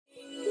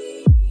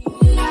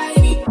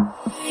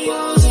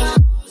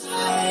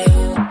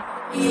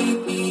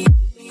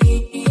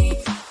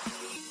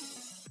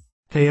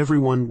Hey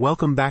everyone,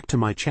 welcome back to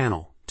my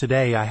channel.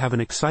 Today I have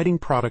an exciting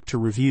product to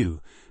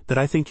review that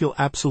I think you'll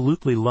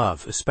absolutely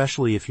love,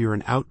 especially if you're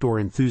an outdoor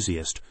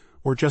enthusiast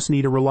or just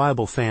need a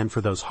reliable fan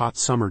for those hot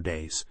summer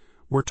days.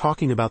 We're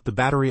talking about the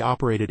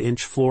battery-operated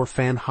inch-floor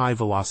fan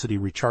high-velocity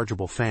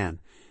rechargeable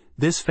fan.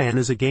 This fan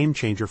is a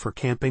game-changer for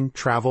camping,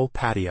 travel,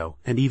 patio,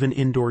 and even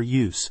indoor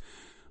use.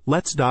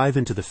 Let's dive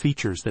into the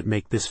features that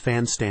make this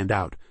fan stand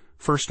out.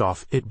 First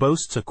off, it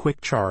boasts a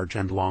quick charge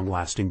and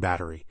long-lasting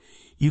battery.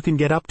 You can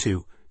get up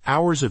to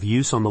hours of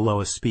use on the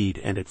lowest speed,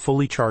 and it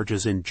fully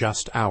charges in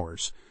just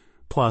hours.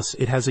 Plus,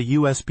 it has a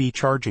USB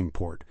charging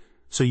port,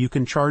 so you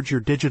can charge your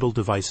digital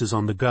devices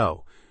on the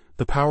go.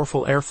 The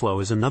powerful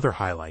airflow is another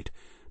highlight.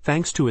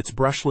 Thanks to its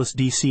brushless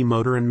DC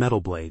motor and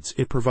metal blades,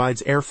 it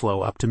provides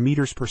airflow up to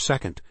meters per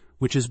second,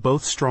 which is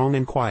both strong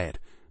and quiet.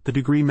 The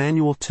degree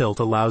manual tilt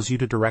allows you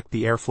to direct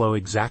the airflow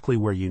exactly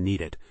where you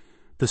need it.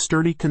 The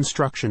sturdy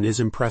construction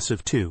is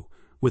impressive too.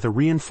 With a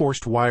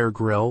reinforced wire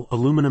grill,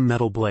 aluminum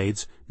metal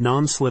blades,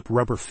 non-slip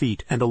rubber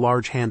feet, and a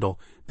large handle,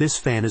 this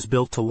fan is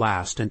built to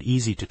last and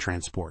easy to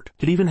transport.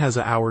 It even has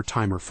a hour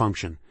timer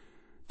function.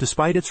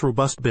 Despite its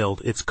robust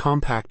build, it's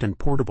compact and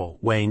portable,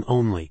 weighing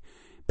only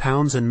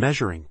pounds and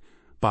measuring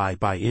by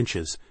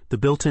inches. The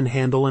built-in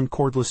handle and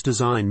cordless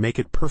design make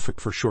it perfect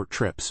for short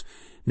trips.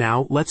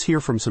 Now, let's hear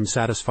from some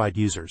satisfied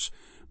users.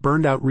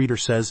 Burned Out Reader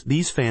says,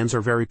 "These fans are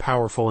very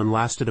powerful and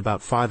lasted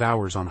about 5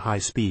 hours on high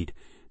speed.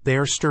 They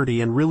are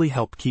sturdy and really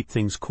help keep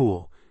things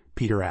cool."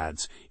 Peter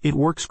adds, "It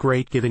works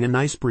great, giving a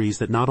nice breeze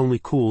that not only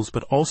cools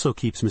but also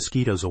keeps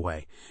mosquitoes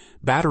away.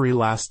 Battery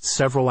lasts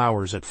several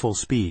hours at full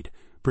speed."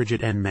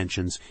 Bridget N.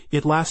 mentions,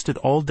 "It lasted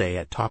all day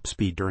at top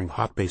speed during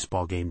hot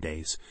baseball game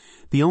days.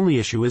 The only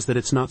issue is that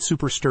it's not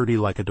super sturdy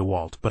like a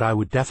DeWalt, but I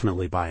would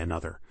definitely buy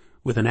another."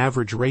 With an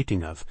average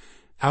rating of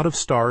out of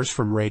stars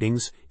from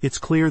ratings, it's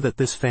clear that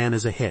this fan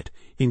is a hit.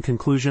 In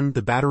conclusion,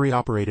 the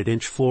battery-operated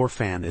inch-floor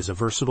fan is a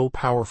versatile,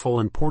 powerful,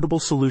 and portable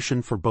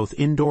solution for both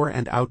indoor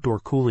and outdoor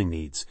cooling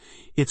needs.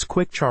 Its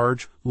quick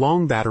charge,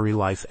 long battery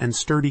life, and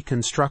sturdy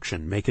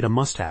construction make it a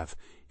must-have.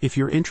 If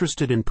you're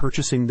interested in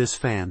purchasing this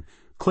fan,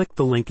 click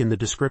the link in the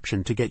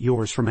description to get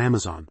yours from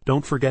Amazon.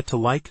 Don't forget to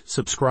like,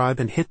 subscribe,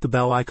 and hit the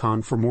bell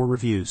icon for more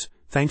reviews.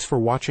 Thanks for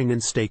watching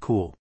and stay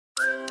cool.